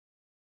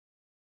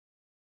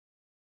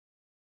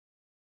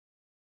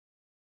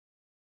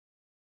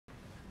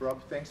Rob,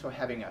 thanks for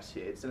having us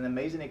here. It's an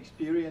amazing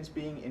experience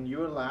being in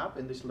your lab,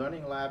 in this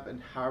learning lab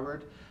in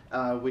Harvard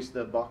with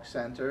the Bok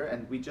Center,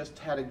 and we just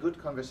had a good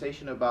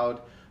conversation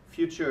about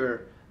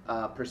future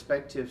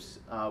perspectives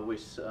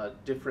with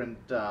different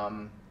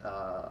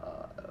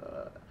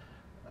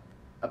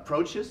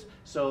approaches.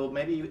 So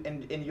maybe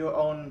in your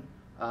own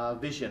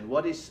vision,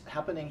 what is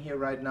happening here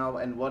right now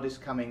and what is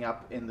coming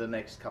up in the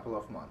next couple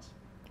of months?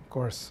 Of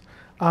course.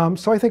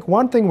 So I think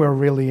one thing we're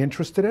really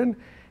interested in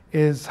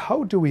is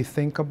how do we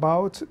think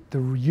about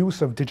the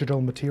use of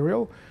digital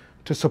material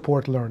to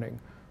support learning,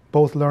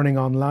 both learning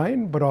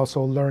online but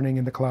also learning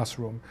in the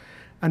classroom.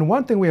 And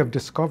one thing we have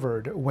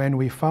discovered when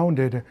we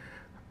founded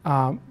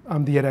the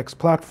edX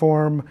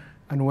platform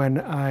and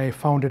when I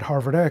founded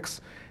HarvardX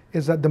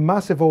is that the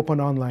massive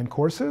open online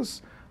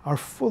courses are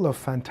full of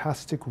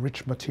fantastic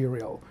rich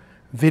material,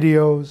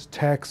 videos,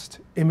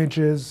 text,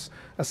 images,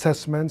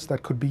 assessments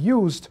that could be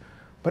used,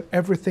 but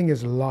everything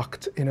is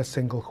locked in a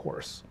single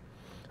course.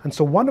 And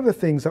so one of the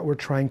things that we're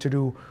trying to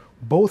do,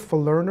 both for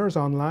learners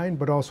online,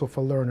 but also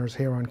for learners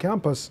here on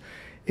campus,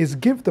 is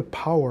give the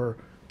power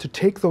to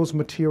take those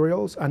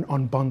materials and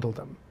unbundle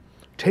them.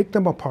 Take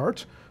them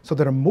apart so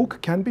that a MOOC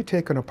can be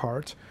taken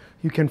apart.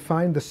 You can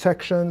find the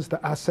sections,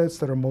 the assets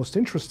that are most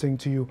interesting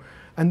to you,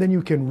 and then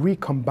you can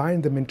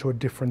recombine them into a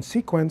different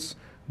sequence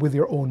with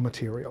your own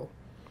material.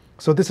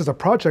 So this is a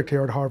project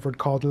here at Harvard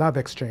called Lab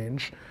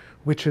Exchange,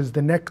 which is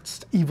the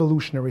next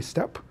evolutionary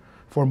step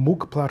for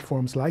MOOC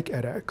platforms like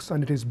edX,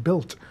 and it is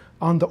built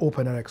on the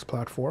Open edX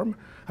platform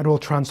and will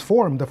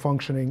transform the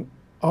functioning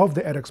of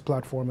the edX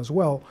platform as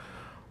well.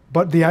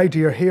 But the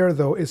idea here,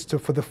 though, is to,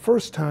 for the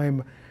first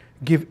time,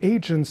 give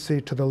agency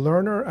to the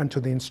learner and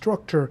to the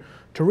instructor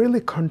to really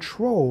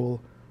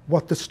control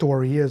what the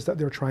story is that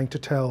they're trying to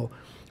tell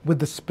with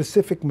the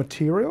specific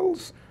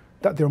materials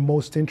that they're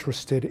most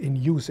interested in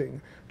using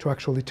to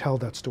actually tell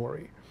that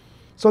story.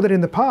 So that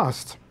in the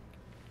past,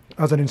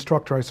 as an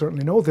instructor, I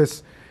certainly know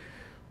this,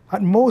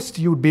 at most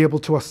you'd be able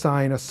to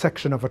assign a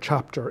section of a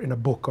chapter in a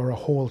book or a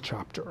whole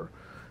chapter.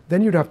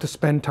 Then you'd have to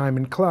spend time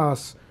in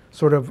class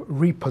sort of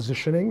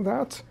repositioning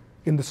that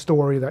in the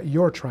story that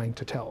you're trying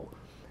to tell.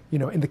 You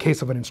know, in the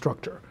case of an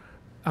instructor,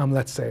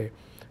 let's say.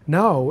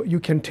 Now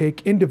you can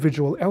take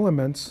individual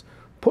elements,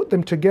 put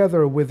them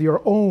together with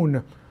your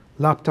own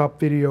laptop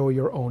video,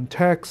 your own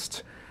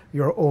text,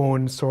 your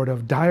own sort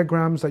of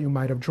diagrams that you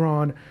might have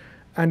drawn,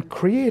 and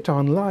create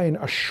online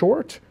a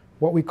short,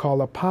 what we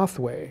call a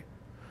pathway,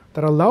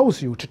 that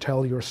allows you to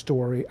tell your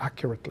story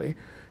accurately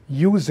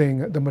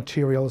using the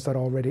materials that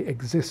already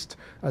exist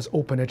as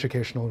open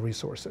educational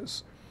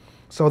resources.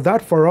 So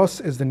that for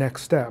us is the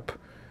next step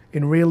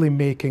in really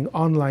making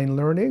online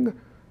learning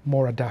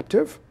more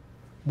adaptive,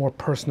 more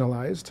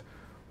personalized,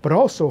 but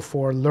also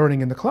for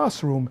learning in the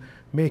classroom,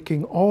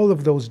 making all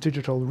of those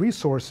digital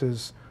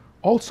resources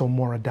also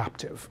more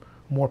adaptive,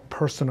 more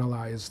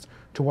personalized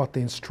to what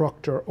the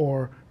instructor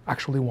or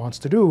actually wants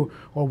to do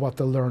or what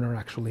the learner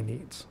actually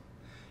needs.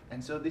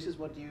 And so this is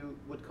what you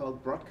would call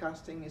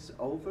broadcasting is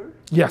over?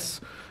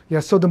 Yes.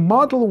 Yes. So the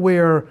model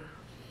where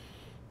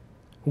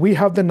we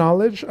have the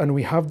knowledge and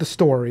we have the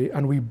story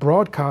and we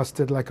broadcast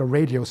it like a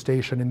radio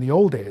station in the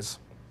old days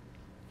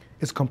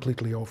is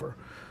completely over.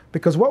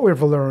 Because what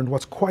we've learned,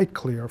 what's quite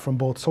clear from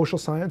both social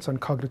science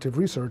and cognitive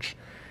research,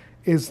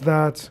 is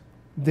that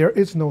there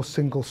is no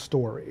single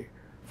story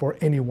for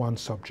any one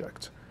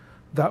subject.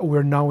 That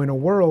we're now in a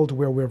world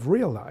where we've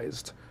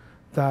realized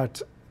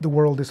that the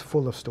world is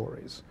full of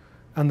stories.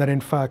 And that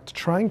in fact,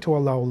 trying to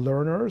allow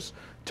learners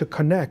to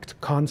connect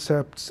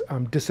concepts,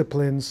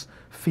 disciplines,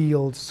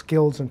 fields,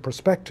 skills, and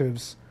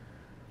perspectives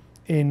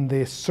in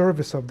the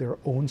service of their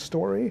own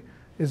story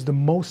is the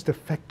most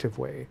effective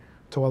way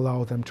to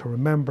allow them to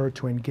remember,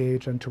 to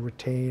engage, and to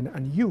retain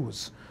and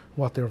use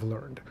what they've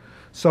learned.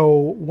 So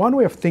one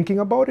way of thinking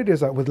about it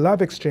is that with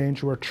Lab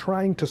Exchange, we're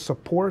trying to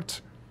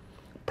support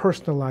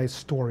personalized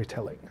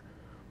storytelling,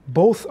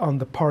 both on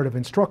the part of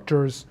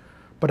instructors,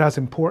 but as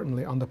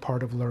importantly, on the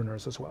part of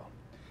learners as well.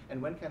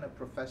 And when can a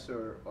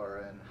professor or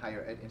a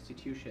higher ed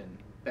institution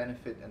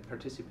benefit and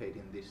participate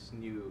in this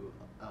new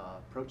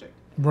project?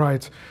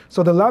 Right.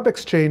 So the Lab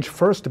Exchange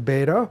first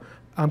beta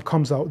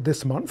comes out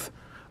this month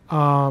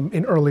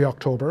in early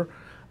October.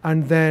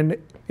 And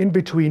then in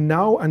between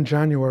now and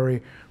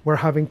January, we're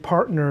having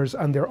partners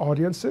and their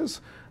audiences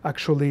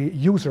actually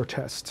user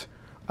test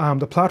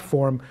the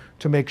platform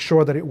to make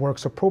sure that it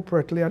works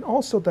appropriately and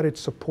also that it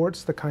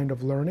supports the kind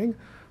of learning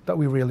that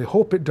we really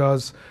hope it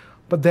does.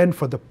 But then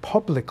for the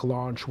public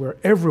launch, where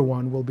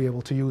everyone will be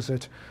able to use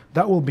it,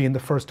 that will be in the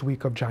first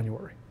week of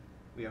January.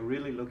 We are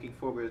really looking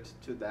forward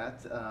to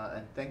that,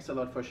 and thanks a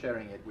lot for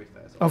sharing it with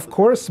us. Of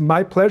course,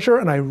 my pleasure,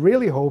 and I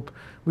really hope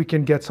we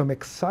can get some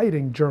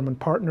exciting German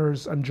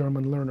partners and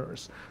German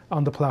learners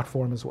on the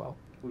platform as well.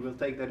 We will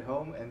take that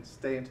home and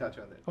stay in touch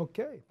on it.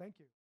 Okay, thank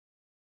you.